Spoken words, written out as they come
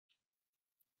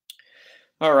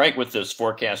All right, with this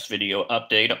forecast video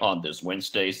update on this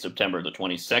Wednesday, September the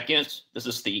 22nd, this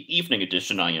is the evening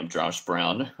edition. I am Josh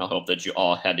Brown. I hope that you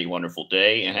all had a wonderful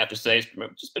day. And I have to say,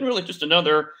 it's been really just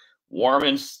another warm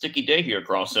and sticky day here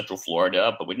across Central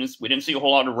Florida, but we didn't see a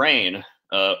whole lot of rain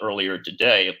earlier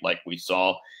today, like we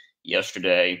saw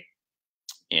yesterday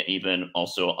and even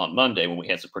also on Monday when we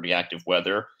had some pretty active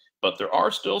weather. But there are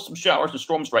still some showers and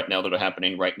storms right now that are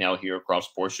happening right now here across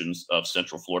portions of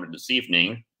Central Florida this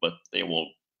evening, but they will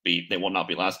not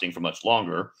be lasting for much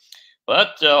longer.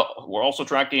 But we're also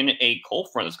tracking a cold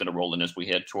front that's going to roll in as we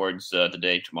head towards the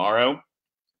day tomorrow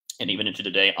and even into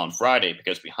the day on Friday,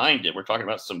 because behind it, we're talking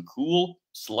about some cool,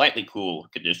 slightly cool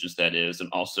conditions, that is, and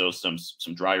also some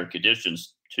drier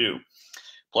conditions too.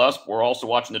 Plus, we're also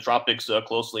watching the tropics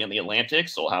closely in the Atlantic,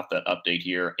 so we'll have that update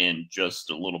here in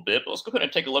just a little bit. But let's go ahead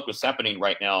and take a look what's happening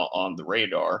right now on the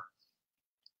radar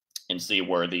and see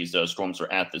where these storms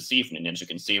are at this evening. As you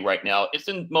can see right now, it's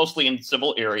mostly in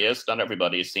civil areas. Not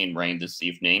everybody is seeing rain this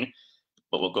evening,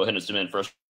 but we'll go ahead and zoom in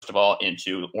first of all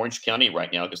into Orange County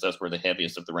right now, because that's where the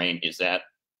heaviest of the rain is at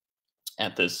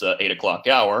this 8 o'clock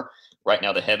hour. Right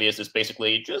now, the heaviest is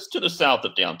basically just to the south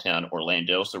of downtown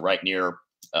Orlando, so right near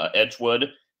Edgewood,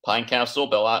 Pinecastle,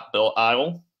 Belle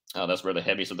Isle. That's where the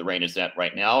heaviest of the rain is at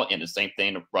right now. And the same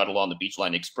thing right along the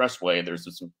Beachline Expressway.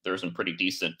 There's some pretty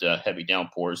decent heavy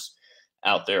downpours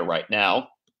out there right now,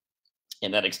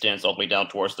 and that extends all the way down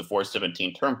towards the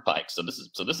 417 Turnpike. So this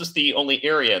is the only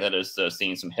area that is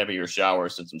seeing some heavier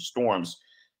showers and some storms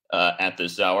at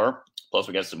this hour. Plus,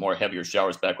 we got some more heavier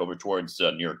showers back over towards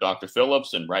near Dr.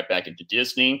 Phillips and right back into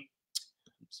Disney.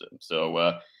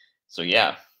 So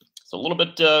yeah. So a little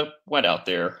bit wet out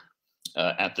there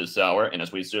at this hour, and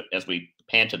as we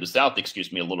pan to the south, a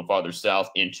little farther south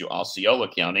into Osceola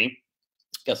County,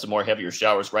 got some more heavier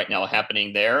showers right now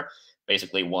happening there.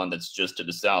 Basically, one that's just to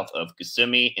the south of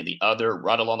Kissimmee, and the other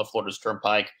right along the Florida's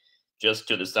Turnpike, just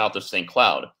to the south of St.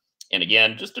 Cloud. And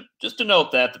again, just to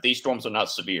note that these storms are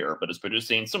not severe, but it's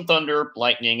producing some thunder,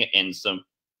 lightning, and some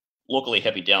locally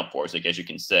heavy downpours, I guess you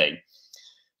can say.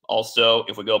 Also,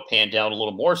 if we go pan down a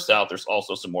little more south, there's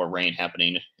also some more rain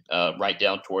happening right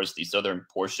down towards the southern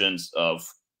portions of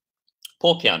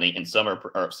Polk County, and some of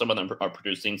them are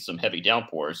producing some heavy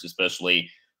downpours, especially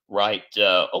right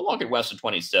along west of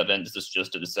 27. This is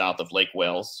just to the south of Lake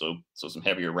Wales, so some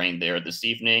heavier rain there this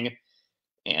evening,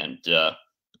 and there's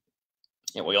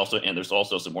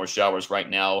also some more showers right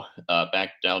now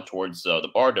back down towards the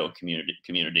Bardo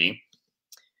community.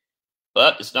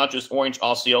 But it's not just Orange,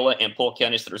 Osceola, and Polk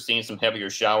counties that are seeing some heavier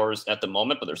showers at the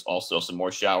moment, but there's also some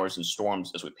more showers and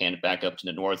storms as we pan back up to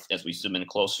the north as we zoom in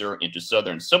closer into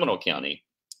southern Seminole County,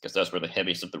 because that's where the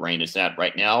heaviest of the rain is at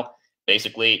right now,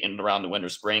 basically in and around the Winter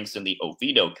Springs and the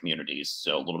Oviedo communities.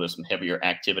 So a little bit of some heavier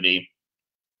activity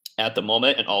at the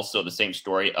moment, and also the same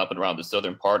story up and around the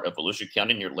southern part of Volusia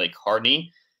County near Lake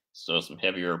Harney. So some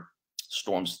heavier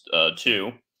storms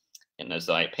too. And as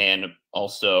I pan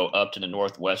also up to the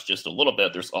northwest just a little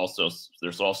bit, there's also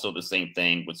the same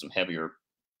thing with some heavier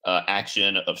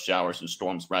action of showers and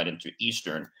storms right into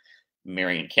eastern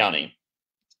Marion County.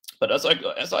 But as I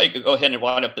go ahead and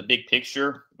wind up the big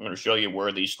picture, I'm going to show you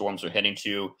where these storms are heading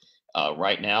to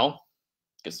right now,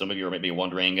 because some of you are maybe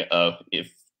wondering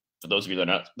if, for those of you that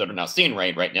are not seeing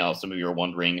rain right now, some of you are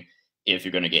wondering if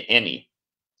you're going to get any.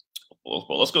 Well,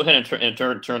 let's go ahead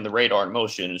and turn the radar in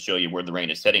motion and show you where the rain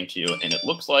is heading to. And it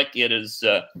looks like it is.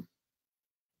 Sorry,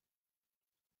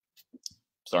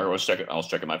 I was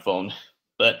checking my phone,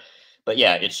 but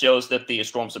yeah, it shows that the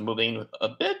storms are moving a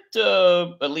bit,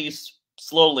 at least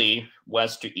slowly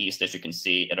west to east, as you can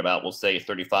see, at about, we'll say,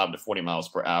 35 to 40 miles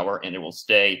per hour, and it will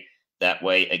stay that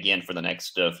way again for the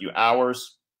next few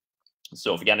hours.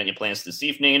 So if you got any plans this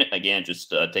evening, again,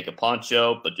 just take a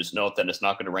poncho, but just note that it's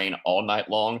not going to rain all night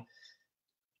long.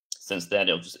 Since that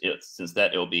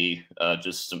it'll be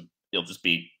just a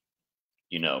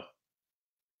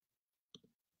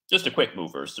quick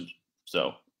mover,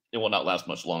 so it will not last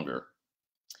much longer.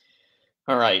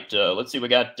 All right, let's see. We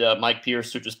got Mike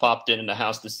Pierce, who just popped in the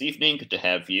house this evening. Good to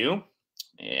have you,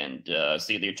 and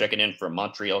see that you're checking in from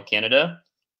Montreal, Canada.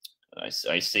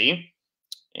 I see,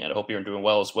 and I hope you're doing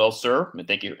well as well, sir. And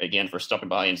thank you again for stopping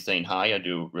by and saying hi. I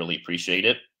do really appreciate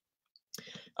it.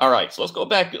 All right, so let's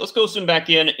go zoom back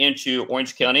into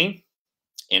Orange County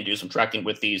and do some tracking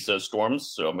with these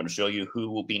storms. So I'm going to show you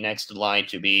who will be next in line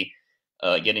to be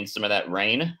getting some of that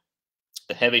rain,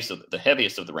 the heaviest of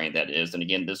the rain, that is. And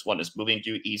again, this one is moving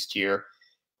due east here.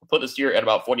 We'll put this here at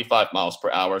about 45 miles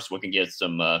per hour, so we can get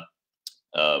some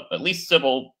at least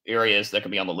civil areas that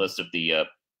can be on the list of the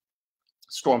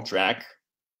storm track.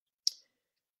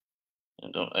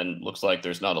 And looks like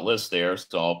there's not a list there,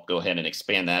 so I'll go ahead and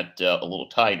expand that a little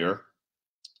tighter.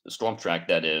 The storm track,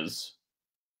 that is.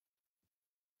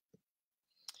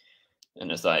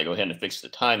 And as I go ahead and fix the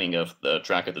timing of the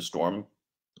track of the storm,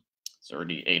 it's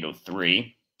already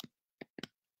 8:03.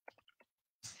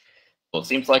 Well, it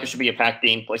seems like it should be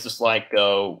impacting places like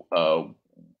I'm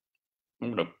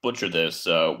going to butcher this.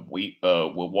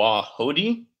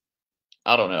 Wawahodi.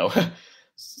 I don't know.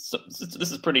 So,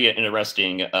 this is pretty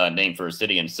interesting name for a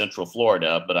city in Central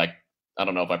Florida, but I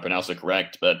don't know if I pronounced it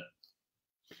correct. But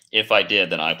if I did,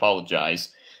 then I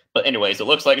apologize. But anyways, it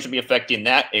looks like it should be affecting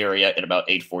that area at about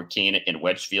 8:14, in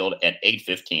Wedgefield at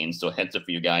 8:15. So heads up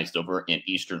for you guys over in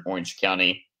eastern Orange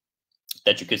County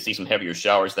that you could see some heavier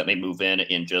showers that may move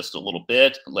in just a little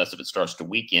bit, unless if it starts to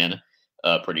weaken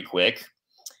pretty quick.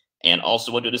 And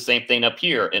also we'll do the same thing up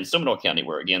here in Seminole County,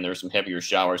 where again, there's some heavier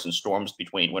showers and storms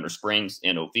between Winter Springs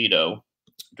and Oviedo.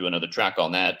 Do another track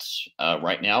on that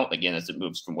right now, again, as it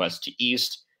moves from west to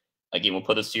east. Again, we'll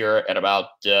put this here at about,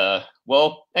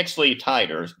 well, actually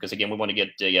tighter, because again, we want to get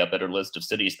a better list of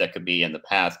cities that could be in the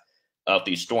path of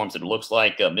these storms. And it looks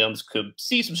like Mims could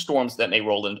see some storms that may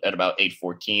roll in at about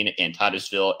 8:14 and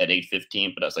Titusville at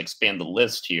 8:15. But as I expand the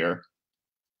list here,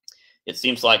 it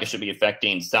seems like it should be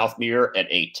affecting Southmere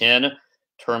at 8:10,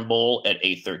 Turnbull at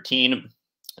 8:13.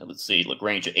 Let's see,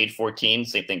 LaGrange at 8:14.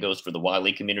 Same thing goes for the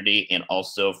Wiley community and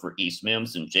also for East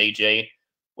Mims and JJ.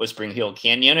 Whispering Hill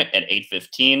Canyon at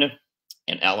 8:15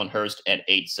 and Allenhurst at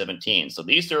 8:17. So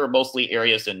these are mostly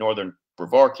areas in northern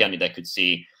Brevard County that could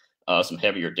see some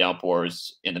heavier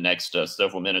downpours in the next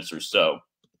several minutes or so.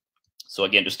 So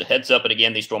again, just a heads up, and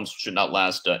again, these storms should not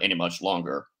last any much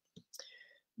longer.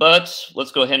 But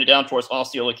let's go ahead and down towards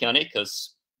Osceola County,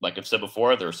 because like I've said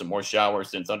before, there are some more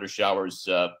showers and thunder showers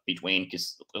between,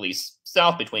 at least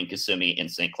south between Kissimmee and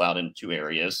St. Cloud in two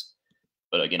areas.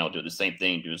 But again, I'll do the same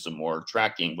thing, do some more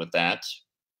tracking with that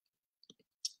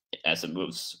as it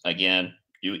moves again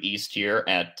due east here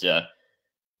at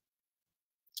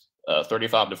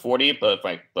 35 to 40. But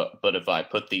if I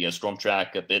put the storm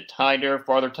track a bit tighter,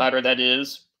 farther tighter, that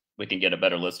is, we can get a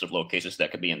better list of locations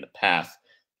that could be in the path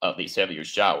of these heavier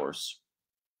showers.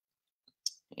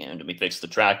 And let me fix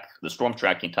the storm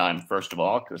tracking time first of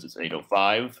all, because it's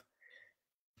 8:05.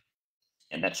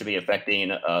 And that should be affecting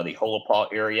the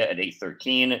Holopaw area at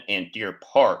 8:13 and Deer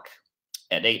Park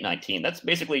at 8:19. That's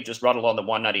basically just right along the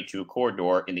 192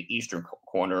 corridor in the eastern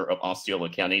corner of Osceola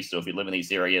County. So if you live in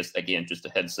these areas, again, just a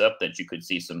heads up that you could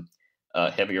see some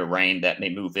heavier rain that may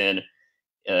move in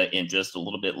just a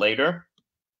little bit later.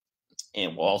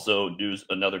 And we'll also do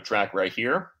another track right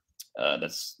here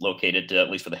that's located, at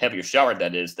least for the heavier shower,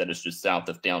 that is just south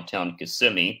of downtown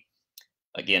Kissimmee.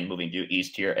 Again, moving due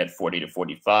east here at 40 to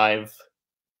 45.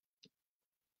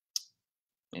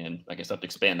 And I guess I have to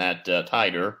expand that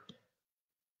tighter.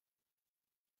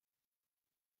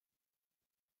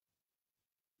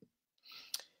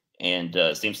 And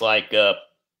it seems like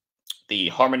the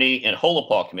Harmony and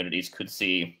Holopaw communities could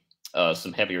see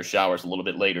some heavier showers a little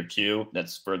bit later too.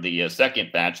 That's for the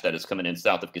second batch that is coming in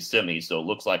south of Kissimmee. So it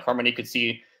looks like Harmony could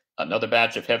see another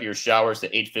batch of heavier showers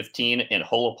at 8:15 and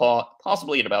Holopaw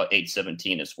possibly at about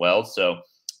 8:17 as well. So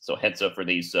heads up for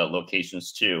these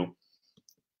locations too.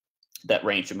 That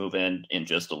rain should move in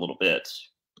just a little bit.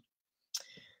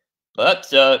 But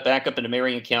back up into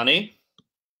Marion County,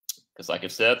 because like I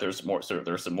said, there's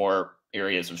some more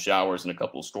areas of showers and a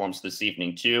couple of storms this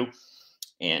evening too.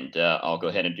 And I'll go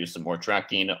ahead and do some more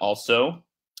tracking also.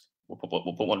 We'll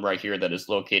put one right here that is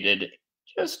located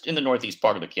just in the northeast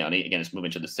part of the county. Again, it's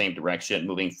moving to the same direction,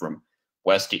 moving from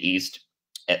west to east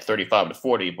at 35 to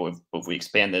 40. But if we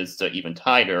expand this even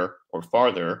tighter or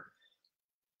farther,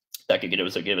 that could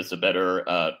give us a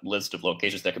better list of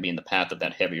locations that could be in the path of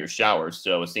that heavier shower.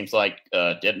 So it seems like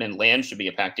Deadman Land should be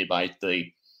impacted by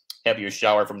the heavier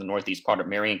shower from the northeast part of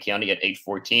Marion County at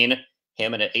 8:14,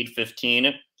 Hammond at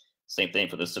 8:15. Same thing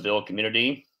for the Seville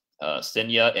community,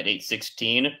 Senya at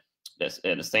 8:16.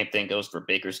 And the same thing goes for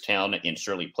Bakerstown and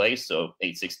Shirley Place. So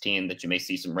 8:16 that you may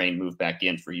see some rain move back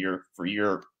in for you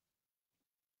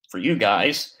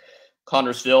guys.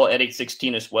 Connorsville at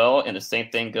 8:16 as well, and the same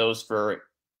thing goes for,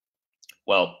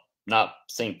 well, not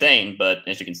same thing, but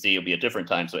as you can see, it'll be a different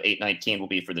time. So 8:19 will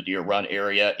be for the Deer Run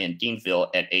area and Deanville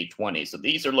at 8:20. So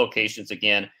these are locations,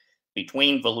 again,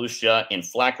 between Volusia and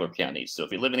Flagler counties. So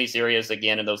if you live in these areas,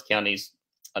 again, in those counties,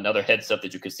 another heads up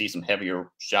that you could see some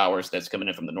heavier showers that's coming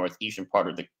in from the northeastern part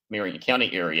of the Marion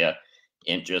County area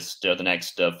in just the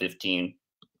next 15,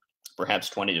 perhaps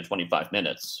 20 to 25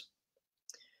 minutes.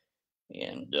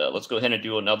 And let's go ahead and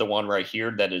do another one right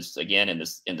here that is, again,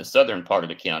 in the southern part of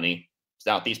the county,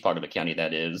 southeast part of the county,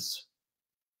 that is.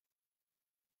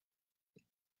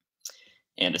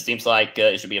 And it seems like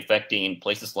it should be affecting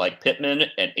places like Pittman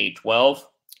at 8:12,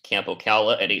 Camp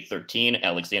Ocala at 8:13,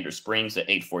 Alexander Springs at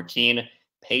 8:14,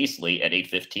 Paisley at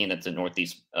 8:15. That's in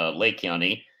Northeast Lake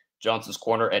County. Johnson's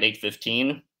Corner at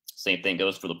 8:15. Same thing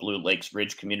goes for the Blue Lakes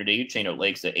Ridge community. Chino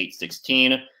Lakes at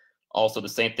 8:16. Also, the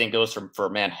same thing goes for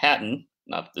Manhattan,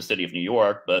 not the city of New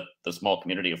York, but the small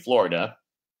community of Florida.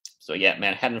 So yeah,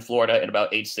 Manhattan, Florida at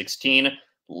about 8:16.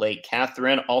 Lake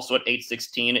Catherine also at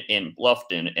 8:16, in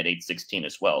Bluffton at 8:16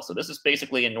 as well. So this is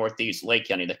basically in Northeast Lake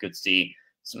County that could see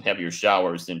some heavier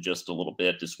showers in just a little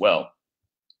bit as well.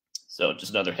 So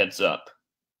just another heads up.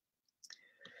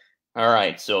 All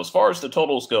right, so as far as the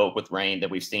totals go with rain that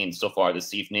we've seen so far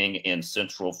this evening in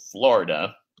Central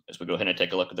Florida, as we go ahead and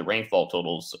take a look at the rainfall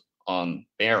totals on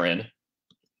Barron.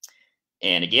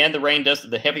 And again,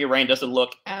 the heavier rain doesn't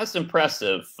look as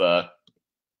impressive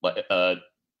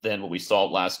than what we saw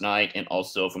last night and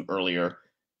also from earlier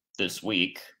this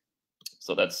week.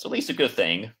 So that's at least a good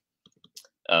thing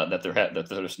that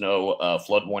there's no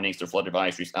flood warnings or flood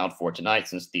advisories out for tonight,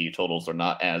 since the totals are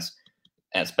not as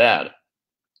bad.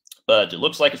 But it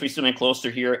looks like as we zoom in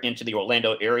closer here into the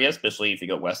Orlando area, especially if you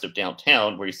go west of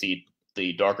downtown, where you see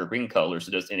the darker green colors,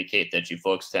 it does indicate that you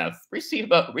folks have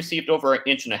received over 1.5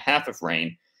 inches of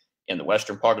rain in the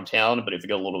western part of town. But if you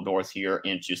go a little north here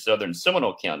into southern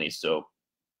Seminole County, so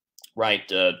right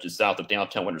just south of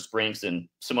downtown Winter Springs in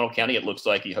Seminole County, it looks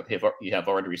like you have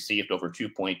already received over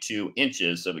 2.2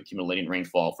 inches of accumulating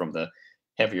rainfall from the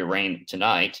heavier rain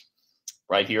tonight.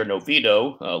 Right here in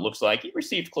Oviedo, looks like you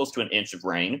received close to 1 inch of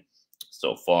rain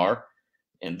so far.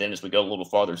 And then as we go a little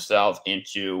farther south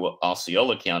into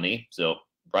Osceola County, so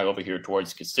right over here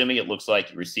towards Kissimmee, it looks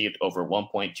like you received over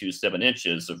 1.27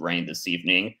 inches of rain this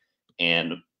evening.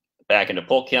 And back into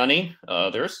Polk County,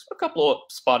 there's a couple of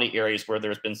spotty areas where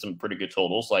there's been some pretty good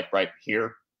totals, like right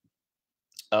here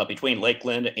between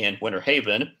Lakeland and Winter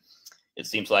Haven. It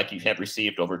seems like you have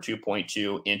received over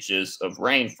 2.2 inches of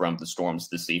rain from the storms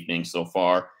this evening so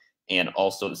far. And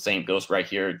also the same goes right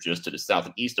here just to the south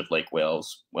and east of Lake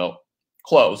Wales. Well,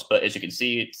 close, but as you can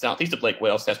see, southeast of Lake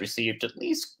Wales has received at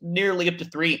least nearly up to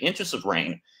 3 inches of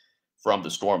rain from the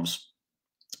storms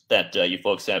that you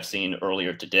folks have seen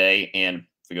earlier today. And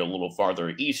if we go a little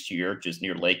farther east here, just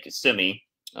near Lake Kissimmee,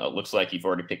 looks like you've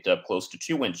already picked up close to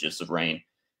 2 inches of rain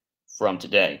from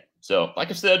today. So, like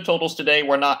I said, totals today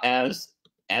were not as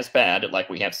bad like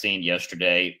we have seen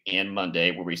yesterday and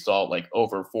Monday, where we saw like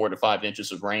over 4 to 5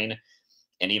 inches of rain,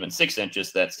 and even 6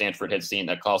 inches that Stanford had seen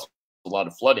that caused a lot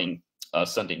of flooding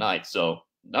Sunday night. So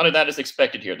none of that is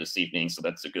expected here this evening, so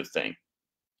that's a good thing.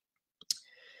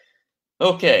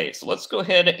 Okay, so let's go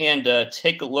ahead and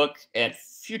take a look at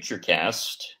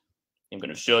Futurecast. I'm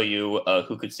going to show you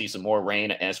who could see some more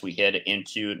rain as we head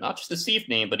into not just this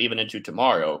evening, but even into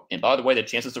tomorrow. And by the way, the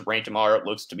chances of rain tomorrow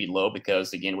looks to be low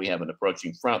because, again, we have an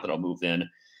approaching front that'll move in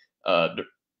at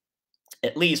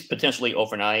least potentially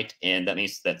overnight. And that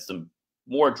means that some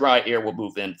more dry air will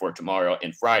move in for tomorrow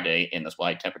and Friday. And that's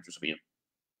why temperatures will be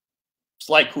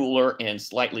slightly cooler and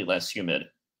slightly less humid.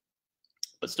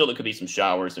 But still, there could be some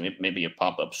showers and maybe a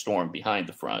pop-up storm behind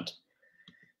the front.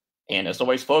 And as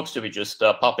always, folks, if you just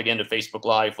pop again to Facebook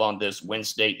Live on this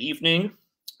Wednesday evening,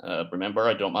 remember,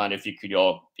 I don't mind if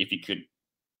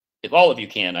all of you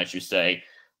can, I should say,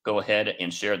 go ahead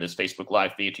and share this Facebook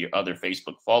Live feed to your other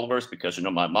Facebook followers, because you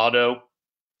know my motto,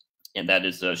 and that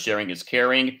is sharing is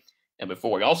caring. And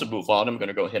before we also move on, I'm going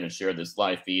to go ahead and share this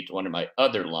live feed to one of my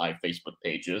other live Facebook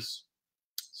pages.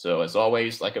 So as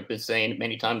always, like I've been saying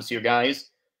many times here,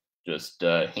 guys, just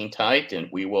hang tight, and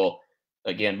we will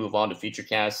again move on to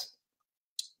Futurecast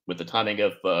with the timing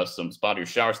of some spottier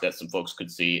showers that some folks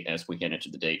could see as we head into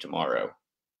the day tomorrow.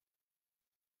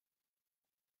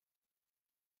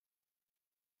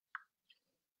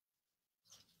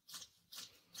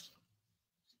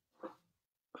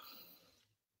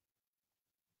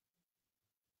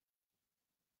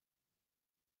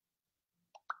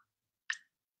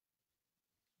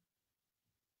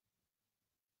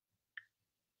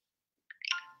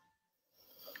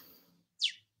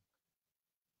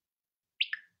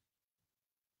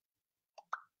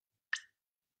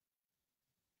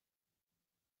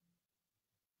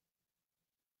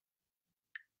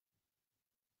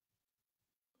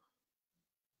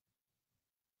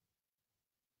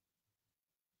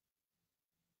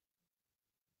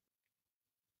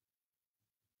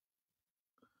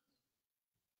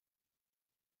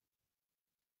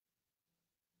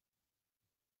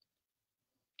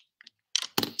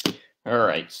 All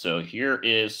right, so here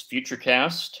is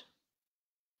Futurecast.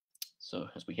 So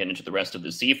as we head into the rest of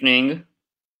this evening,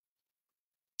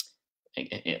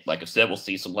 like I said, we'll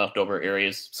see some leftover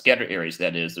areas, scattered areas,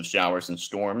 that is, of showers and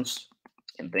storms.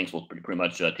 and things will pretty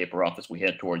much taper off as we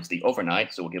head towards the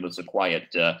overnight. So we'll give us a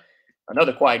quiet,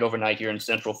 another quiet overnight here in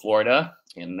Central Florida.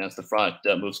 And as the front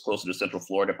moves closer to Central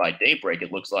Florida by daybreak,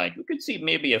 it looks like we could see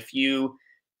maybe a few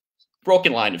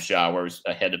broken line of showers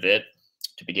ahead of it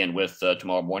to begin with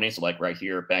tomorrow morning. So like right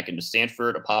here back into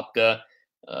Sanford, Apopka,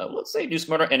 let's say New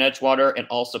Smyrna and Edgewater, and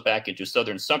also back into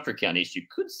southern Sumter counties. You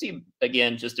could see,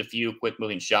 again, just a few quick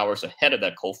moving showers ahead of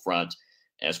that cold front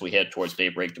as we head towards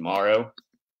daybreak tomorrow.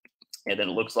 And then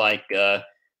it looks like the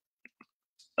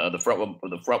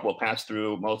front will pass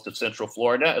through most of Central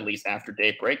Florida, at least after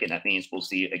daybreak. And that means we'll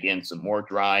see, again, some more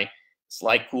dry,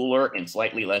 slight cooler, and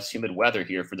slightly less humid weather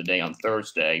here for the day on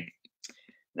Thursday.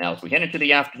 Now, as we head into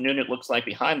the afternoon, it looks like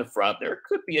behind the front, there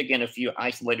could be, again, a few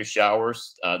isolated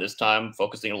showers, this time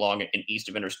focusing along and east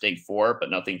of Interstate 4, but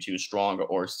nothing too strong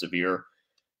or severe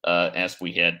as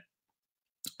we head,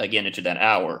 again, into that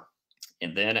hour.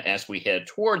 And then as we head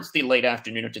towards the late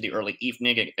afternoon into the early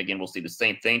evening, again, we'll see the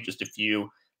same thing, just a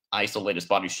few isolated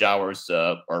spotty showers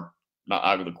are not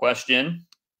out of the question,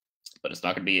 but it's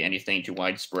not going to be anything too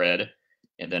widespread.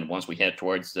 And then once we head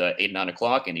towards 8, 9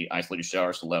 o'clock, any isolated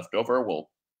showers left over will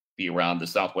be around the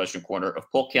southwestern corner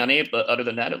of Polk County. But other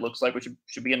than that, it looks like we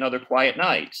should be another quiet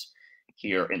night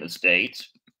here in the state.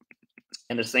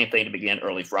 And the same thing to begin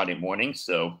early Friday morning.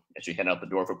 So as you head out the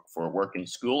door for work and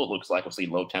school, it looks like we'll see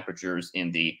low temperatures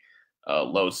in the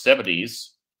low 70s.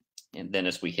 And then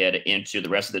as we head into the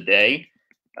rest of the day,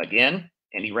 again,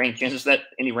 any rain chances that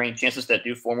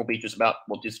do form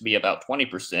will just be about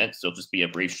 20%. So it'll just be a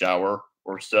brief shower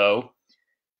or so.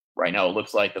 Right now, it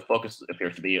looks like the focus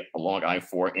appears to be along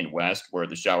I-4 in west, where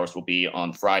the showers will be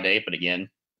on Friday. But again,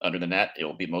 other than that, it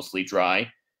will be mostly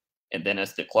dry. And then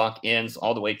as the clock ends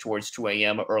all the way towards 2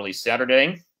 a.m. early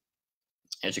Saturday,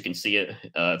 as you can see,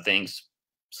 things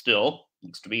still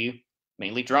looks to be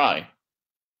mainly dry.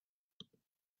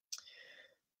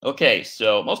 Okay,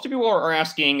 so most of you are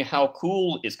asking how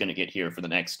cool is going to get here for the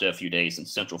next few days in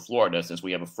Central Florida, since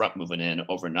we have a front moving in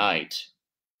overnight.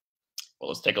 Well,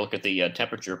 let's take a look at the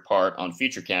temperature part on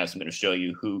Futurecast. I'm going to show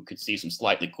you who could see some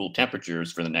slightly cool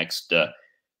temperatures for the next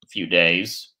few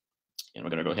days. And we're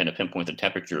going to go ahead and pinpoint the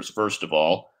temperatures first of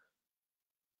all.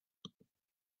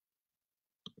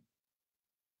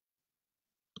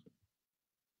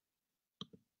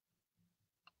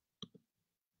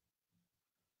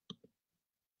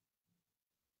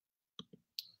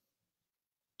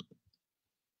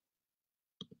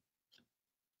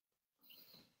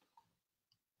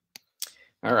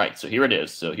 All right, so here it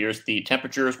is. So here's the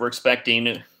temperatures we're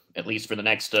expecting, at least for the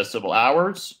next several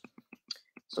hours.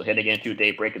 So heading into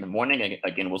daybreak in the morning,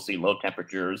 again, we'll see low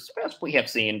temperatures, as we have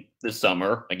seen this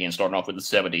summer, again, starting off with the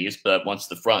 70s. But once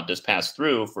the front does pass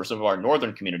through for some of our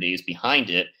northern communities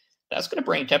behind it, that's going to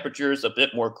bring temperatures a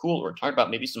bit more cooler. We're talking about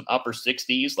maybe some upper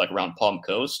 60s, like around Palm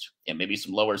Coast, and maybe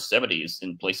some lower 70s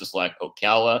in places like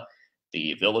Ocala,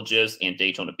 the Villages, and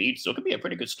Daytona Beach. So it could be a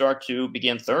pretty good start to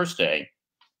begin Thursday.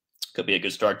 Could be a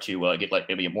good start to get like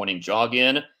maybe a morning jog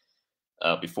in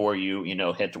before you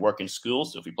head to work and school.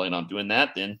 So if you plan on doing that,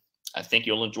 then I think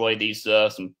you'll enjoy these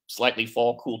some slightly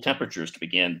fall cool temperatures to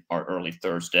begin our early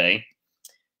Thursday.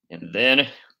 And then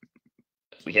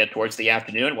as we head towards the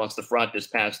afternoon, once the front is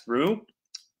passed through,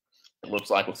 it looks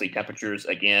like we'll see temperatures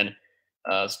again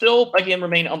still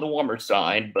remain on the warmer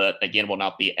side, but again will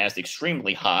not be as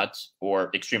extremely hot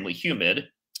or extremely humid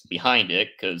behind it,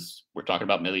 because we're talking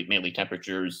about mainly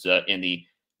temperatures in the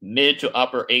mid to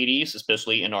upper 80s,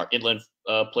 especially in our inland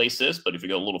places. But if you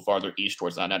go a little farther east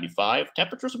towards I-95,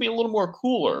 temperatures will be a little more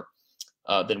cooler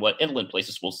than what inland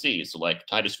places will see. So like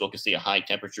Titusville could see a high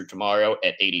temperature tomorrow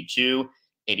at 82,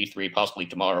 83 possibly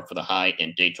tomorrow for the high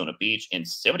in Daytona Beach, and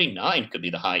 79 could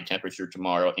be the high temperature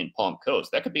tomorrow in Palm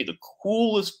Coast. That could be the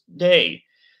coolest day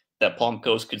that Palm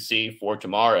Coast could see for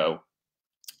tomorrow,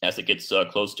 as it gets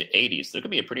close to 80s. So it could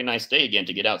be a pretty nice day again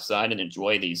to get outside and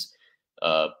enjoy these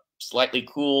slightly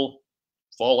cool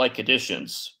fall-like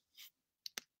conditions.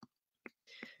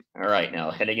 All right,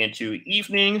 now heading into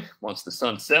evening, once the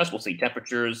sun sets, we'll see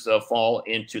temperatures fall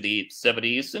into the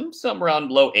 70s and some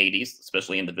around low 80s,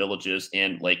 especially in the Villages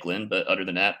and Lakeland. But other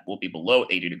than that, we'll be below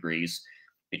 80 degrees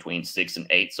between 6 and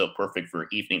 8. So perfect for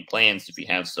evening plans if you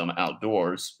have some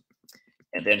outdoors.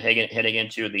 And then heading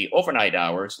into the overnight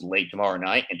hours, late tomorrow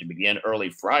night, and to begin early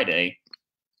Friday,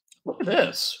 look at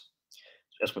this.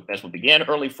 As we begin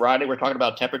early Friday, we're talking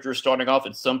about temperatures starting off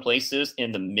in some places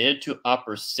in the mid to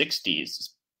upper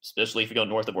 60s, especially if you go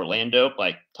north of Orlando,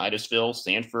 like Titusville,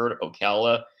 Sanford,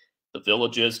 Ocala, the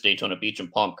Villages, Daytona Beach,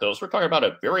 and Palm Coast. We're talking about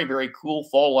a very, very cool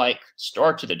fall-like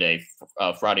start to the day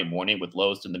Friday morning, with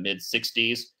lows in the mid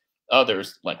 60s.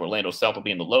 Others, like Orlando South, will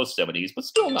be in the low 70s, but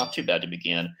still not too bad to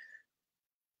begin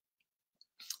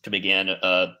to begin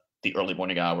the early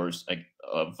morning hours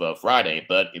of Friday.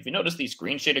 But if you notice these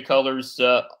green shaded colors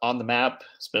on the map,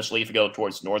 especially if you go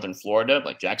towards northern Florida,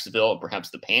 like Jacksonville and perhaps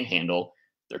the Panhandle,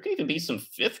 there could even be some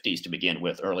 50s to begin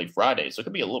with early Friday. So it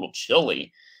could be a little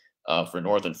chilly for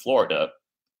northern Florida.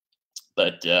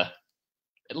 But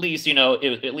at least it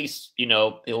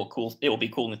will cool. It will be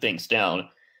cooling things down,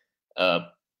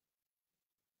 at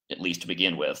least to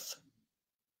begin with.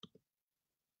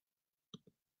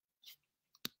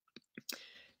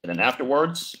 And then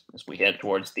afterwards, as we head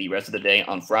towards the rest of the day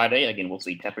on Friday, again, we'll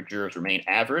see temperatures remain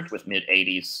average with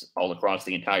mid-80s all across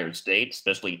the entire state,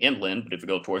 especially inland. But if we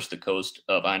go towards the coast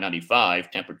of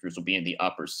I-95, temperatures will be in the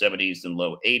upper 70s and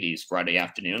low 80s Friday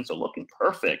afternoon. So looking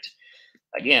perfect,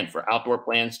 again, for outdoor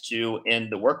plans to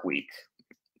end the work week.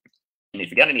 And if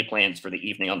you got any plans for the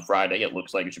evening on Friday, it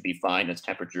looks like it should be fine as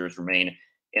temperatures remain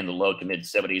in the low to mid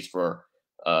 70s for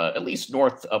at least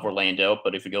north of Orlando.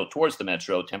 But if you go towards the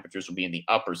metro, temperatures will be in the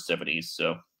upper 70s.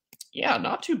 So, yeah,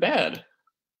 not too bad.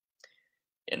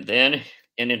 And then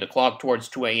ending the clock towards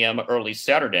 2 a.m. early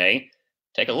Saturday,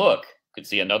 take a look. Could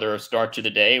see another start to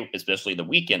the day, especially the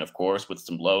weekend, of course, with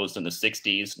some lows in the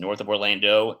 60s north of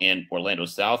Orlando and Orlando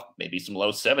South, maybe some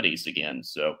low 70s again.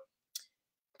 So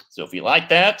if you like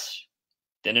that,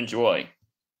 then enjoy.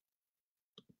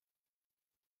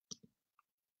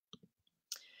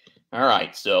 All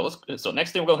right, so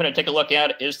next thing we'll go ahead and take a look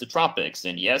at is the tropics.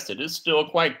 And yes, it is still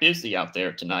quite busy out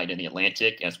there tonight in the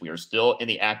Atlantic as we are still in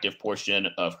the active portion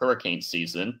of hurricane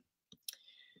season.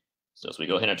 So as we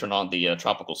go ahead and turn on the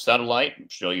tropical satellite,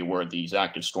 show you where these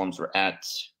active storms are at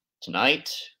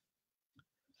tonight.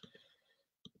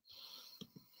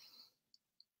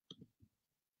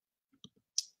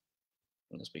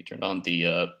 As we turn on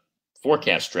the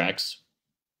forecast tracks,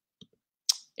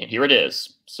 and here it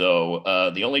is. So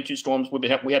the only two storms we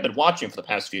have been watching for the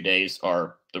past few days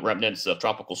are the remnants of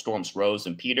tropical storms Rose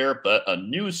and Peter, but a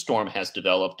new storm has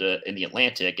developed in the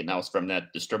Atlantic, and that was from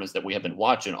that disturbance that we have been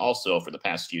watching also for the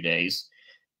past few days.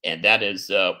 And that is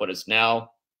what is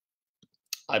now,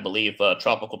 I believe,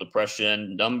 tropical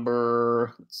depression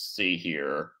number, let's see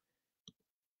here,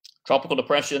 tropical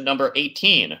depression number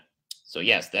 18. So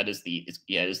yes, that is the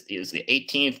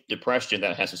 18th depression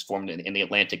that has just formed in the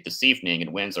Atlantic this evening,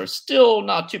 and winds are still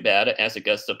not too bad as it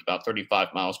gusts up to about 35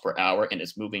 miles per hour and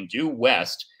is moving due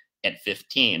west at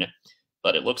 15.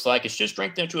 But it looks like it should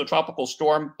strengthen into a tropical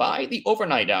storm by the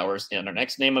overnight hours, and our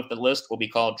next name of the list will be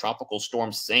called Tropical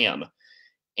Storm Sam.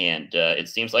 And it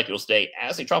seems like it will stay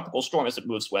as a tropical storm as it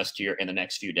moves west here in the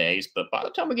next few days. But by the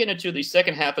time we get into the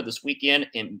second half of this weekend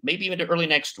and maybe even early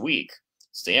next week,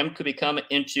 Sam could become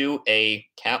into a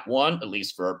Cat 1, at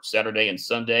least for Saturday and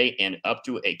Sunday, and up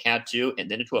to a Cat 2,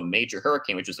 and then into a major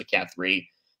hurricane, which is a Cat 3,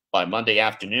 by Monday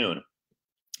afternoon.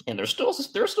 And there's still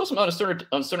some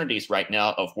uncertainties right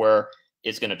now of where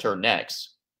it's going to turn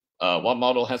next. One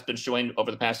model has been showing over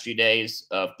the past few days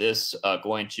of this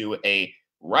going to a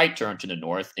right turn to the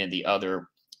north, and the other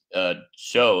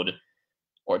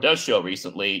does show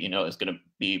recently, it's going to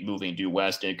be moving due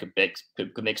west, and it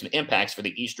could make some impacts for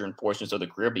the eastern portions of the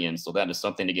Caribbean. So that is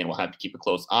something, again, we'll have to keep a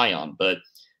close eye on. But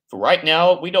for right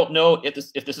now, we don't know if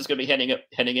this is going to be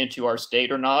heading into our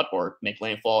state or not, or make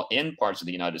landfall in parts of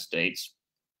the United States.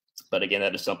 But again,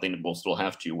 that is something that we'll still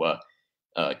have to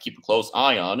keep a close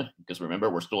eye on, because remember,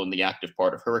 we're still in the active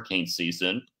part of hurricane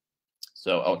season.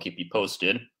 So I'll keep you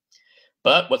posted.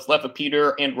 But what's left of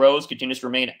Peter and Rose continues to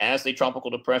remain as a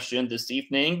tropical depression this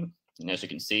evening. And as you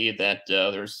can see, that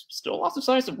there's still lots of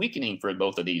signs of weakening for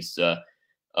both of these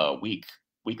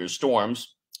weaker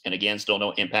storms. And again, still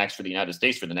no impacts for the United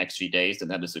States for the next few days, and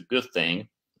that is a good thing.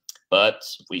 But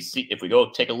if we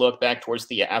go take a look back towards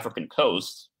the African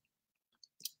coast,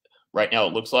 right now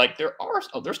it looks like there's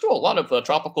still a lot of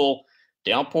tropical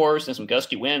downpours and some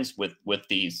gusty winds with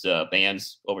these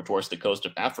bands over towards the coast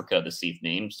of Africa this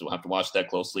evening. So we'll have to watch that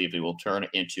closely if it will turn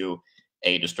into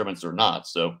a disturbance or not.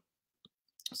 So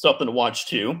something to watch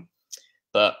too.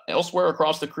 But elsewhere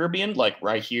across the Caribbean, like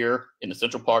right here in the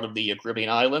central part of the Caribbean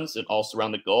islands and also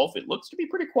around the Gulf, it looks to be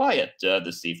pretty quiet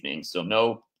this evening. So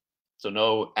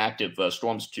no active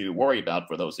storms to worry about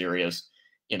for those areas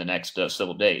in the next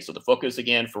several days. So the focus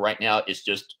again for right now is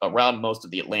just around most of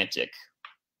the Atlantic.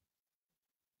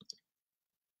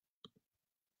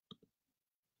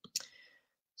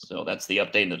 So that's the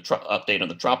update on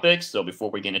the tropics. So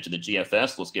before we get into the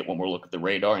GFS, let's get one more look at the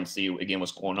radar and see again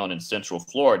what's going on in Central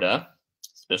Florida,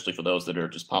 especially for those that are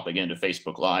just popping into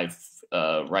Facebook Live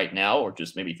right now or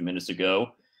just maybe a few minutes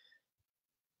ago.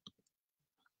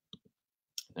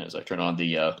 As I turn on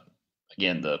the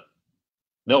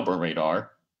Melbourne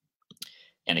radar.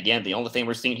 And again, the only thing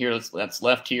we're seeing here that's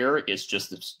left here is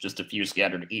just a few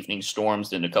scattered evening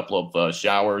storms and a couple of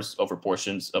showers over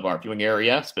portions of our viewing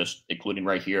area, especially including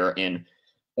right here in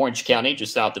Orange County,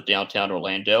 just south of downtown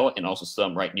Orlando, and also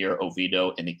some right near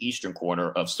Oviedo in the eastern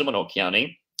corner of Seminole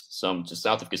County, some just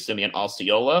south of Kissimmee and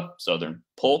Osceola, southern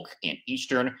Polk, and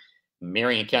eastern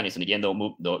Marion counties. And again,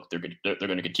 they're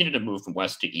going to continue to move from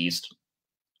west to east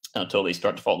until they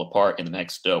start to fall apart in the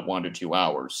next 1 to 2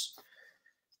 hours.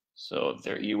 So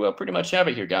there you pretty much have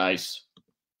it here, guys.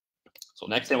 So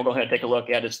next thing we'll go ahead and take a look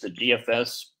at is the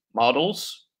GFS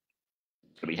models.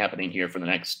 It's going to be happening here for the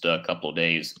next couple of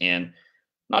days, and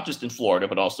not just in Florida,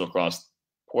 but also across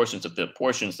portions of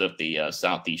the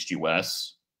southeast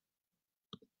U.S.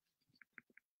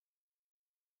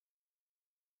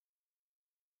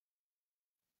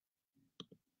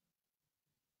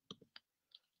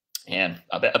 And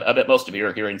I bet most of you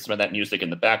are hearing some of that music in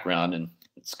the background, and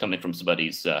it's coming from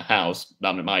somebody's house,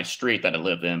 not in my street that I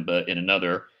live in, but in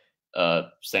another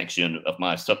section of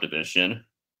my subdivision.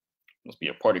 Must be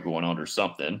a party going on or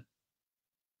something.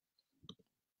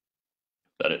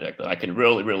 But I can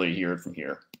really hear it from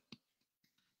here.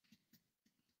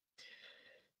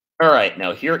 All right,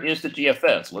 now here is the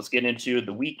GFS. Let's get into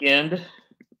the weekend,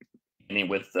 beginning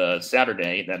with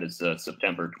Saturday. That is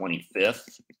September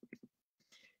 25th.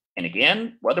 And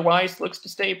again, weather-wise, looks to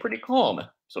stay pretty calm.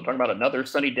 So talking about another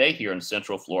sunny day here in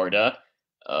Central Florida,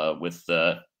 with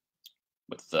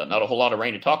not a whole lot of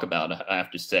rain to talk about, I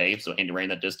have to say. So any rain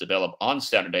that does develop on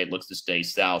Saturday looks to stay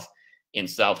south in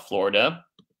South Florida.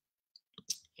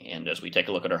 And as we take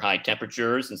a look at our high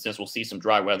temperatures, and since we'll see some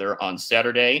dry weather on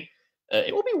Saturday,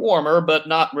 it will be warmer, but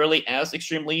not really as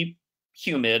extremely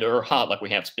humid or hot like we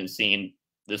have been seeing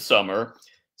this summer.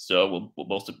 So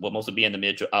we'll mostly be in the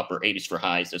mid to upper 80s for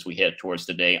highs as we head towards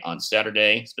the day on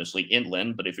Saturday, especially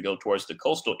inland. But if we go towards the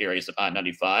coastal areas of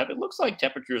I-95, it looks like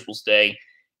temperatures will stay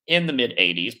in the mid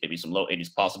 80s, maybe some low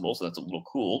 80s possible. So that's a little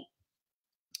cool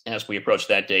as we approach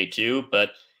that day too. But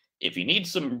if you need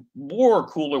some more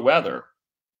cooler weather,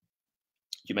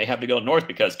 you may have to go north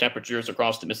because temperatures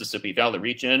across the Mississippi Valley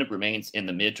region remains in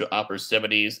the mid to upper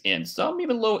 70s and some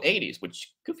even low 80s,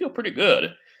 which could feel pretty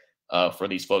good for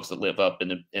these folks that live up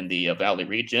in the Valley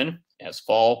region as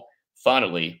fall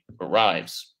finally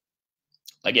arrives.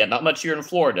 Again, not much here in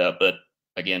Florida, but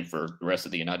again for the rest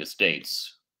of the United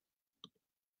States.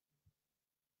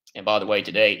 And by the way,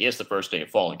 today is the first day of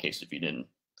fall, in case if you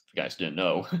guys didn't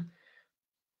know.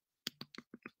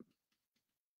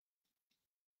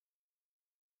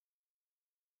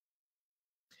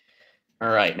 All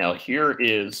right, now here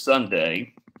is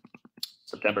Sunday,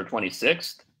 September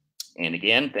 26th. And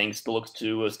again, things still look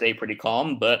to stay pretty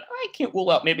calm, but I can't rule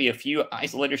out maybe a few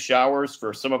isolated showers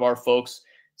for some of our folks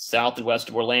south and west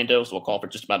of Orlando. So we'll call for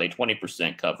just about a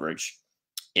 20% coverage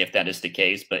if that is the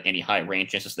case. But any high rain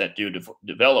chances that do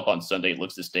develop on Sunday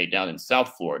looks to stay down in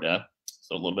South Florida.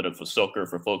 So a little bit of a soaker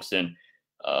for folks in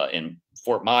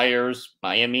Fort Myers,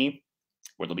 Miami,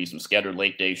 where there'll be some scattered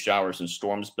late day showers and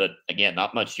storms. But again,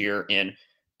 not much here in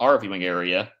our viewing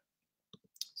area.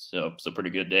 So it's a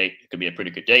pretty good day. It could be a pretty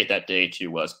good day that day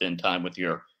to spend time with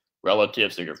your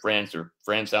relatives or your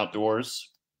friends outdoors.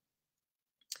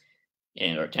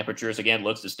 And our temperatures, again,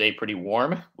 looks to stay pretty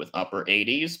warm with upper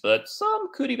 80s, but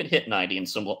some could even hit 90 in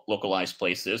some localized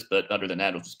places. But other than that,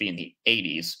 it'll just be in the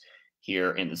 80s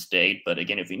here in the state. But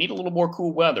again, if you need a little more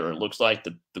cool weather, it looks like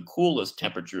the coolest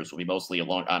temperatures will be mostly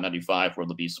along I-95, where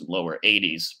there'll be some lower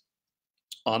 80s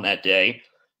on that day.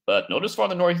 But notice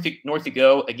farther north you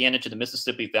go, again into the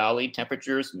Mississippi Valley,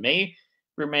 temperatures may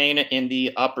remain in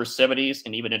the upper 70s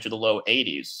and even into the low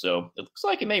 80s. So it looks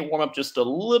like it may warm up just a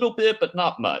little bit, but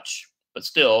not much. But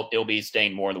still, it'll be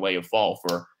staying more in the way of fall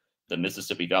for the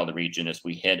Mississippi Valley region as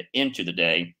we head into the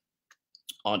day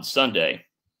on Sunday.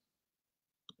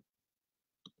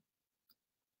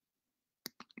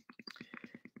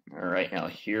 All right, now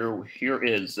here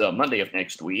is Monday of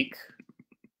next week.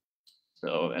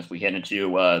 So as we head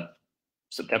into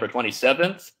September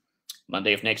 27th,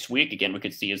 Monday of next week, again, we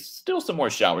could see is still some more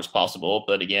showers possible,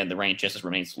 but again, the rain chances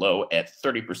remains low at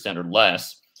 30% or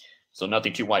less. So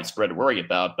nothing too widespread to worry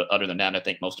about. But other than that, I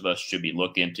think most of us should be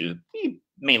looking to be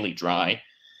mainly dry.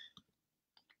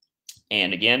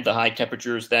 And again, the high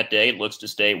temperatures that day looks to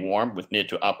stay warm with mid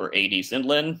to upper 80s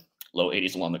inland, low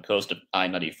 80s along the coast of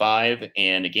I-95.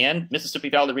 And again, Mississippi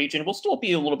Valley region will still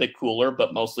be a little bit cooler,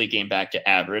 but mostly getting back to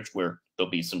average, where there'll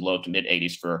be some low to mid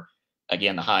 80s for,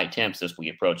 again, the high temps as we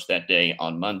approach that day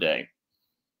on Monday.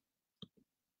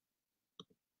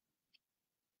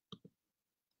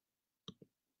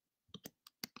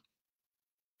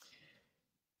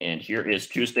 And And here is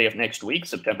Tuesday of next week,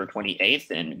 September 28th.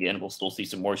 And again, we'll still see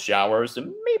some more showers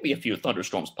and maybe a few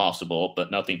thunderstorms possible, but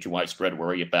nothing too widespread to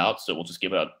worry about. So we'll just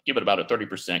give it about a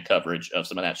 30% coverage of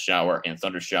some of that shower and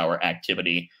thunder shower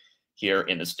activity here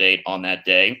in the state on that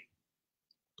day.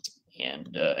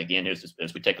 And again,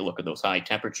 as we take a look at those high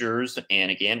temperatures,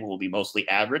 and again, we'll be mostly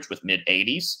average with mid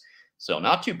 80s. So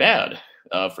not too bad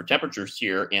for temperatures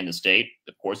here in the state.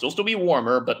 Of course, it'll still be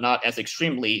warmer, but not as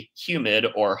extremely humid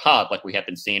or hot like we have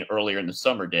been seeing earlier in the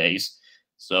summer days.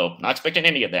 So not expecting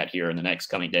any of that here in the next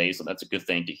coming days. So that's a good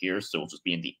thing to hear. So we'll just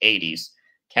be in the 80s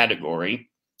category.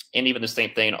 And even the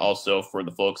same thing also for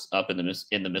the folks up in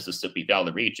the Mississippi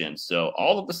Valley region. So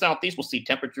all of the Southeast will see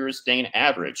temperatures staying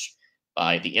average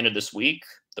by the end of this week,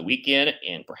 the weekend,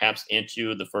 and perhaps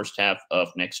into the first half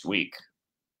of next week.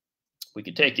 We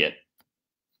can take it.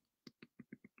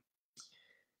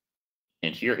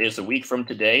 And here is a week from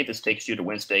today. This takes you to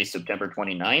Wednesday, September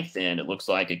 29th. And it looks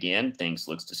like, again, things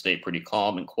looks to stay pretty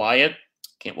calm and quiet.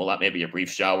 Can't rule out maybe a brief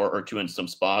shower or two in some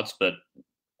spots. But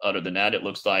other than that, it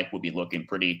looks like we'll be looking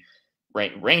pretty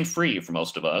rain-free for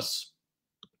most of us.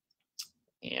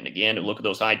 And again, look at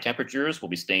those high temperatures. We'll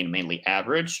be staying mainly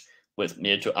average with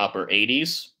mid to upper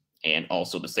 80s. And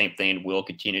also the same thing will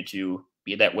continue to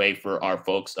be that way for our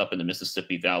folks up in the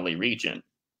Mississippi Valley region.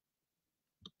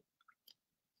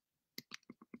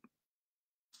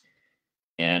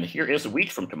 And here is a week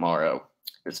from tomorrow.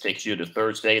 This takes you to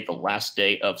Thursday, the last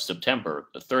day of September,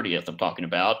 the 30th I'm talking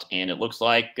about. And it looks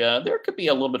like there could be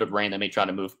a little bit of rain that may try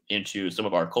to move into some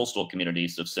of our coastal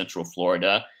communities of Central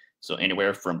Florida. So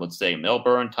anywhere from, let's say,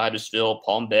 Melbourne, Titusville,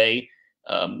 Palm Bay,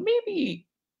 maybe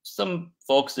some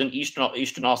folks in Eastern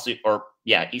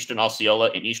Osceola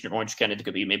and Eastern Orange County. There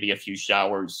could be maybe a few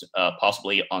showers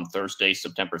possibly on Thursday,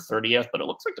 September 30th. But it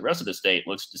looks like the rest of the state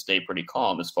looks to stay pretty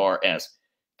calm as far as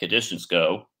conditions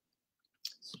go.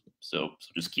 So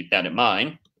just keep that in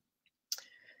mind.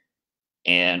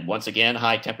 And once again,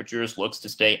 high temperatures looks to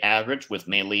stay average with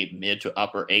mainly mid to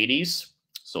upper 80s.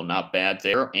 So not bad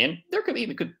there. And there could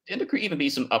even be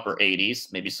some upper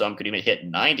 80s. Maybe some could even hit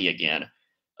 90 again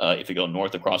if you go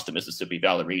north across the Mississippi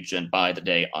Valley region by the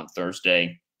day on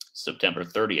Thursday, September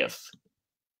 30th.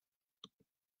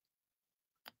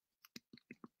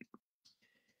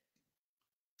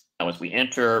 Now, as we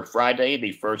enter Friday,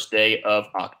 the first day of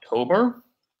October,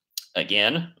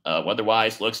 again,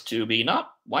 weather-wise looks to be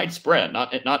not widespread,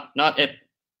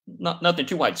 nothing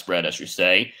too widespread, as you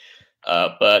say.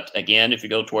 But again, if you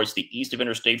go towards the east of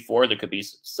Interstate 4, there could be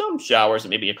some showers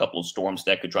and maybe a couple of storms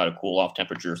that could try to cool off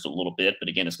temperatures a little bit. But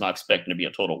again, it's not expecting to be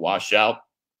a total washout.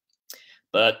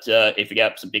 But if you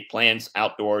got some big plans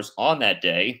outdoors on that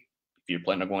day, if you're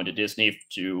planning on going to Disney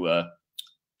to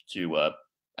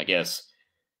I guess,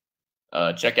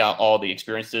 check out all the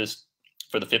experiences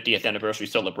for the 50th anniversary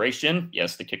celebration.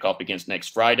 Yes, the kickoff begins next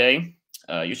Friday.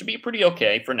 You should be pretty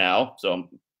okay for now. So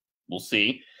we'll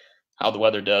see how the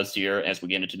weather does here as we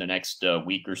get into the next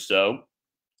week or so.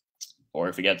 Or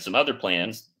if you got some other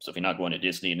plans, so if you're not going to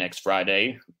Disney next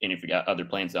Friday, and if you got other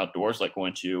plans outdoors, like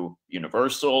going to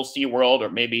Universal, SeaWorld, or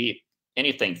maybe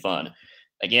anything fun.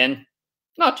 Again,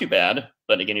 not too bad.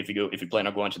 But again, if you plan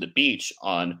on going to the beach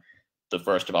on the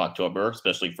 1st of October,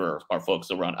 especially for our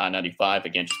folks around I-95,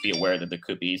 again, just be aware that there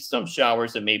could be some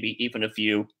showers and maybe even a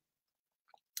few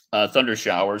thunder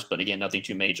showers. But again, nothing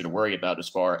too major to worry about as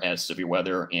far as severe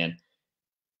weather and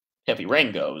heavy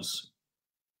rain goes.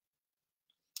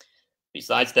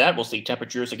 Besides that, we'll see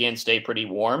temperatures again stay pretty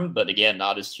warm, but again,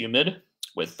 not as humid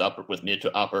with mid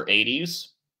to upper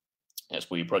 80s as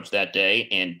we approach that day.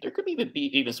 And there could even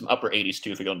be some upper 80s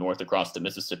too if you go north across the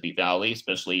Mississippi Valley,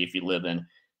 especially if you live in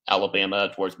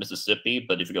Alabama towards Mississippi.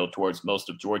 But if you go towards most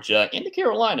of Georgia and the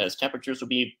Carolinas, temperatures will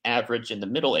be average in the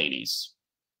middle 80s.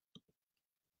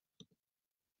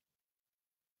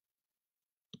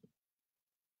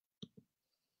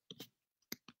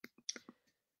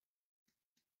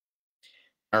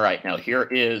 All right, now here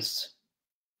is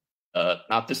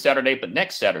not this Saturday, but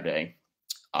next Saturday,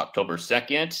 October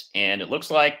 2nd, and it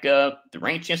looks like the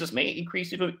rain chances may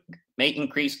increase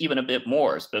even a bit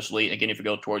more, especially again if you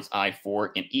go towards I-4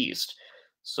 and east.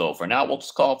 So for now, we'll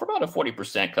just call for about a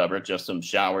 40% coverage of some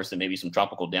showers and maybe some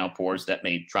tropical downpours that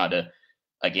may try to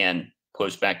again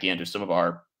push back into some of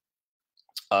our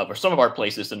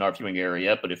places in our viewing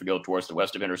area. But if you go towards the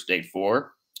west of Interstate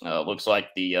 4, looks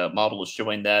like the model is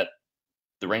showing that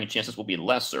the rain chances will be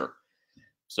lesser.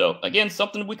 So again,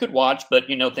 something we could watch, but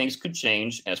things could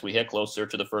change as we head closer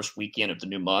to the first weekend of the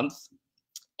new month.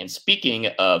 And speaking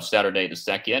of Saturday the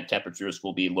 2nd, temperatures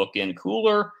will be looking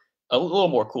cooler, a little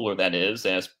more cooler that is,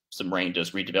 as some rain does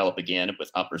redevelop again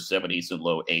with upper 70s and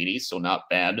low 80s, so not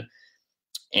bad.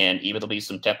 And even there'll be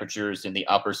some temperatures in the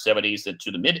upper 70s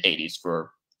to the mid 80s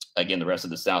for, again, the rest of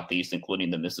the Southeast, including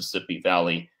the Mississippi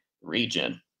Valley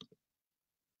region.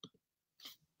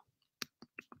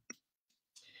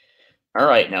 All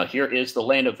right, now here is the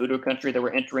land of voodoo country that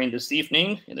we're entering this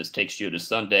evening, and this takes you to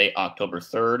Sunday, October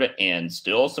 3rd, and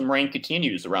still some rain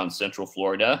continues around central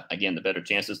Florida. Again, the better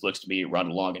chances looks to be right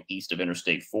along and east of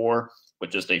Interstate 4 with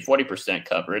just a 40%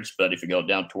 coverage, but if you go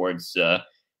down towards, well,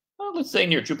 let's say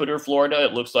near Jupiter, Florida,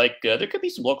 it looks like there could be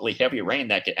some locally heavy rain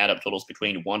that could add up totals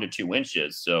between 1 to 2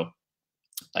 inches. So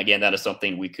again, that is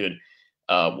something we could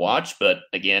watch, but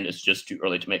again, it's just too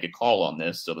early to make a call on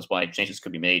this. So that's why changes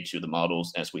could be made to the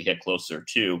models as we head closer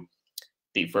to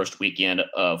the first weekend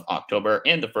of October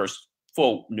and the first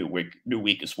full new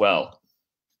week as well.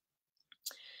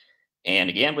 And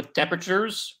again, with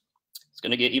temperatures, it's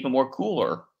going to get even more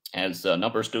cooler as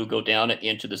numbers do go down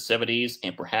into the 70s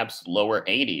and perhaps lower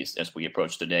 80s as we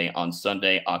approach the day on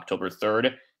Sunday, October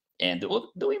 3rd. And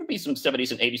there'll even be some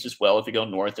 70s and 80s as well if you go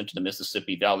north into the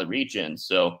Mississippi Valley region.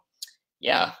 So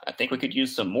yeah, I think we could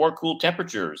use some more cool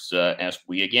temperatures as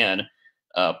we, again,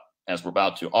 as we're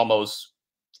about to almost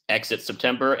exit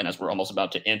September and as we're almost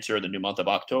about to enter the new month of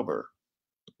October.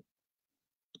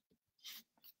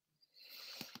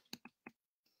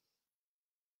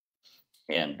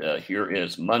 And here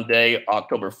is Monday,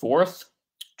 October 4th,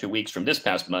 2 weeks from this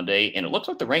past Monday. And it looks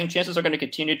like the rain chances are going to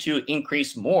continue to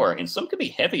increase more, and some could be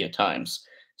heavy at times,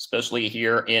 especially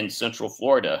here in central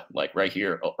Florida, like right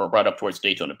here, or right up towards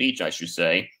Daytona Beach, I should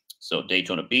say. So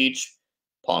Daytona Beach,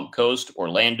 Palm Coast,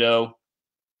 Orlando,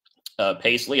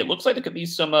 Paisley. It looks like there could be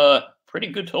some pretty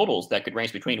good totals that could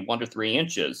range between 1 to 3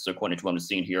 inches, according to what I'm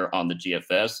seeing here on the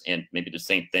GFS, and maybe the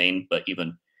same thing, but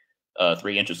even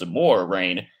 3 inches or more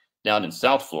rain down in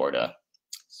South Florida.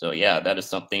 So yeah, that is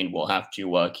something we'll have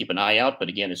to keep an eye out. But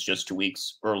again, it's just 2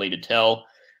 weeks early to tell.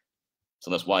 So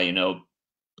that's why,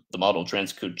 the model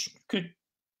trends could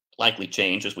likely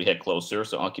change as we head closer.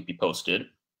 So I'll keep you posted.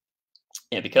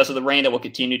 And because of the rain that will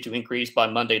continue to increase by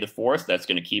Monday the 4th, that's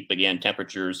going to keep, again,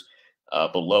 temperatures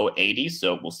below 80.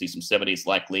 So we'll see some 70s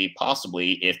likely,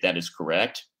 possibly, if that is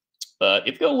correct. But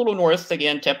if you go a little north,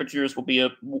 again, temperatures will be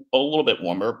a little bit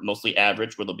warmer, mostly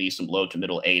average, where there'll be some low to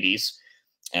middle 80s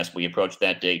as we approach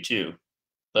that day too.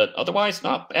 But otherwise,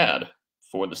 not bad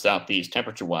for the Southeast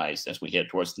temperature-wise as we head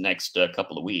towards the next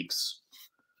couple of weeks.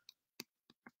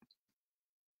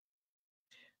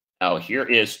 Now, here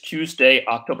is Tuesday,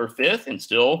 October 5th, and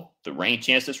still the rain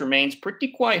chances remains pretty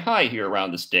quite high here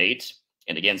around the state.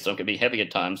 And again, some can be heavy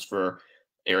at times for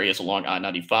areas along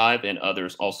I-95 and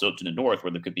others also to the north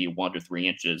where there could be 1 to 3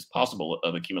 inches possible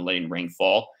of accumulating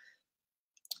rainfall.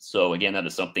 So again, that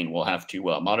is something we'll have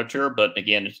to monitor. But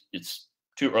again, it's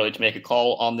too early to make a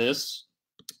call on this.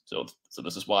 So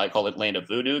this is why I call it land of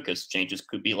voodoo, because changes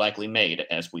could be likely made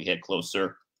as we head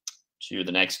closer to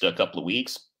the next couple of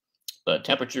weeks. But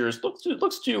temperatures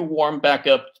looks to warm back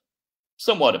up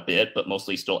somewhat a bit, but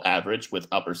mostly still average with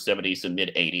upper 70s and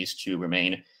mid 80s to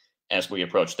remain as we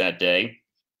approach that day.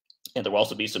 And there will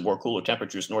also be some more cooler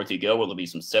temperatures north you go, where there'll be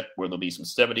some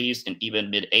 70s and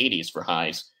even mid 80s for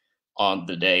highs on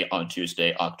the day on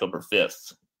Tuesday, October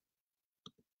 5th.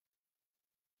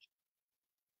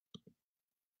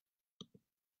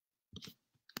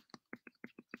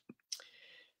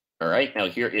 All right, now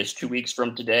here is 2 weeks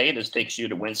from today. This takes you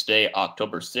to Wednesday,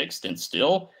 October 6th, and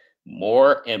still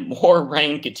more and more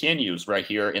rain continues right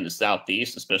here in the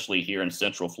Southeast, especially here in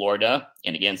central Florida.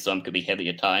 And again, some could be heavy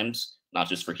at times, not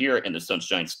just for here in the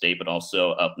Sunshine State, but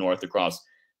also up north across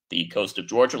the coast of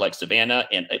Georgia, like Savannah,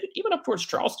 and even up towards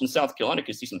Charleston, South Carolina,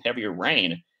 could see some heavier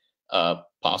rain,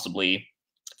 possibly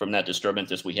from that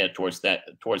disturbance as we head towards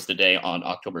the day on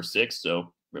October 6th.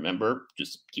 So remember,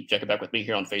 just keep checking back with me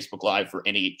here on Facebook Live for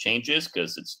any changes,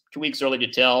 because it's 2 weeks early to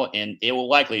tell, and it will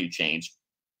likely change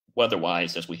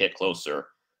weather-wise as we hit closer.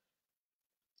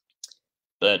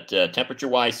 But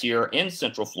temperature-wise here in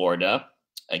central Florida,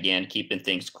 again, keeping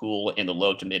things cool in the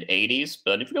low to mid 80s.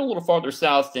 But if you go a little farther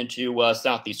south into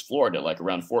southeast Florida, like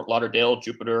around Fort Lauderdale,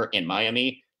 Jupiter, and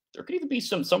Miami, there could even be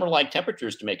some summer-like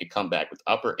temperatures to make a comeback with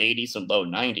upper 80s and low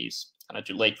 90s. Not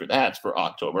too late for that for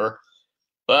October.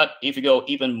 But if you go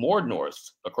even more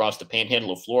north across the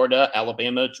panhandle of Florida,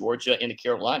 Alabama, Georgia, and the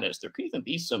Carolinas, there could even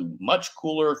be some much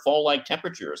cooler fall-like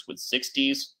temperatures with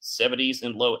 60s, 70s,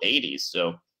 and low 80s.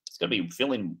 So it's going to be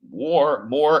feeling more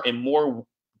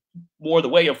the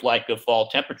way of fall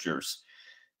temperatures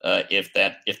if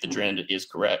the trend is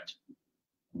correct.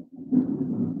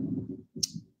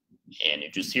 And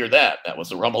you just hear that. That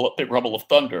was a big rumble of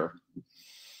thunder.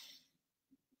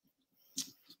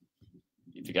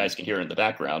 If you guys can hear it in the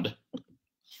background.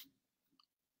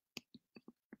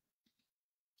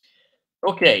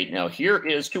 Okay, now here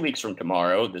is 2 weeks from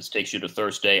tomorrow. This takes you to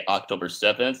Thursday, October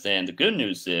 7th. And the good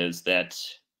news is that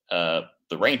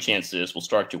the rain chances will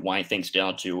start to wind things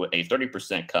down to a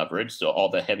 30% coverage. So all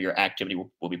the heavier activity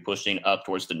will be pushing up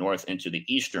towards the north into the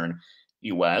eastern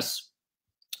U.S.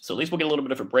 So at least we'll get a little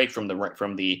bit of a break from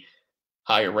the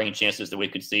higher rain chances that we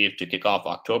could see to kick off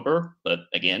October. But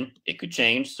again, it could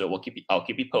change. So I'll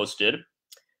keep you posted.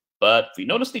 But if you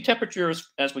notice the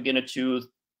temperatures as we get into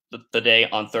the day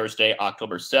on Thursday,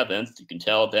 October 7th, you can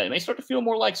tell that it may start to feel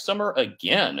more like summer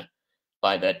again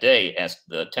by that day as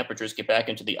the temperatures get back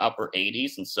into the upper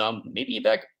 80s and some maybe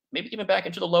even back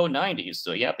into the low 90s.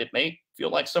 So, yeah, it may feel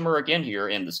like summer again here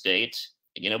in the state.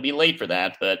 Again, it'll be late for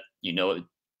that, but,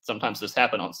 sometimes this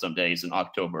happens on some days in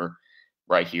October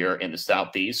right here in the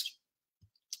southeast.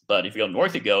 But if you go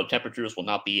north you go, temperatures will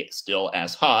not be still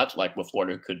as hot like what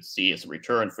Florida could see as a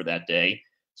return for that day.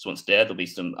 So instead, there'll be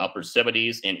some upper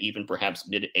 70s and even perhaps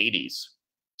mid 80s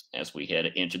as we head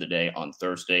into the day on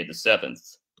Thursday, the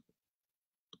 7th.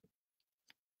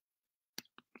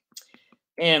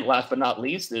 And last but not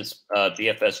least, this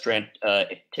GFS trend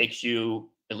takes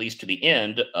you at least to the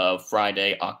end of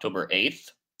Friday, October 8th.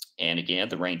 And again,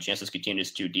 the rain chances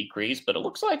continues to decrease, but it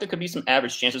looks like there could be some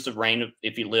average chances of rain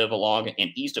if you live along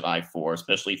and east of I-4,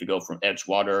 especially if you go from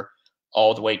Edgewater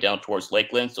all the way down towards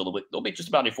Lakeland. So there'll be just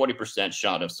about a 40%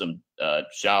 shot of some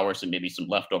showers and maybe some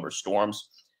leftover storms.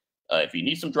 If you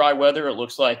need some dry weather, it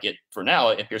looks like for now,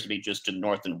 it appears to be just to the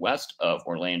north and west of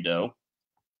Orlando.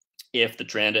 If the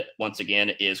trend, once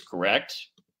again, is correct.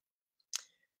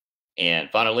 And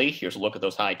finally, here's a look at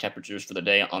those high temperatures for the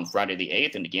day on Friday the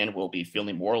 8th. And again, we'll be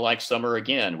feeling more like summer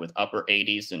again with upper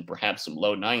 80s and perhaps some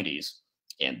low 90s.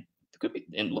 And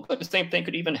it looks like the same thing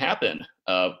could even happen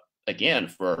again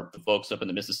for the folks up in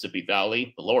the Mississippi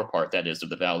Valley, the lower part, that is, of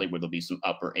the valley, where there'll be some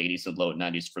upper 80s and low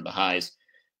 90s for the highs,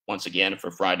 once again, for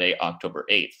Friday, October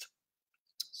 8th.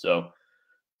 So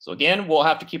again, we'll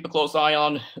have to keep a close eye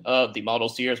on the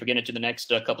models here as we get into the next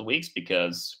couple of weeks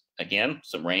because, again,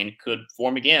 some rain could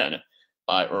form again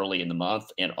by early in the month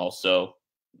and also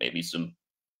maybe some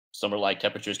summer-like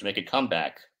temperatures to make a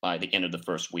comeback by the end of the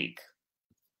first week.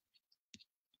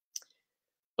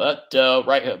 But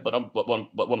what I'm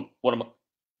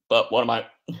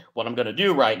going to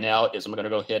do right now is I'm going to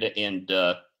go ahead and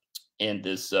end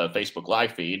this Facebook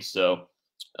live feed. So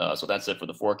that's it for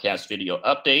the forecast video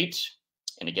update.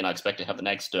 And again, I expect to have the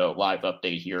next live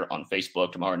update here on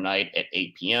Facebook tomorrow night at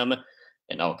 8 p.m.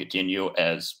 And I'll continue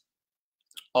as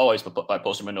always by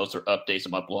posting my notes or updates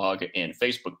on my blog and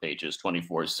Facebook pages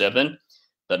 24/7.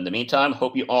 But in the meantime,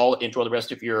 hope you all enjoy the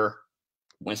rest of your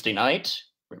Wednesday night.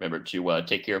 Remember to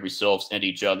take care of yourselves and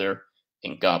each other,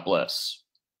 and God bless.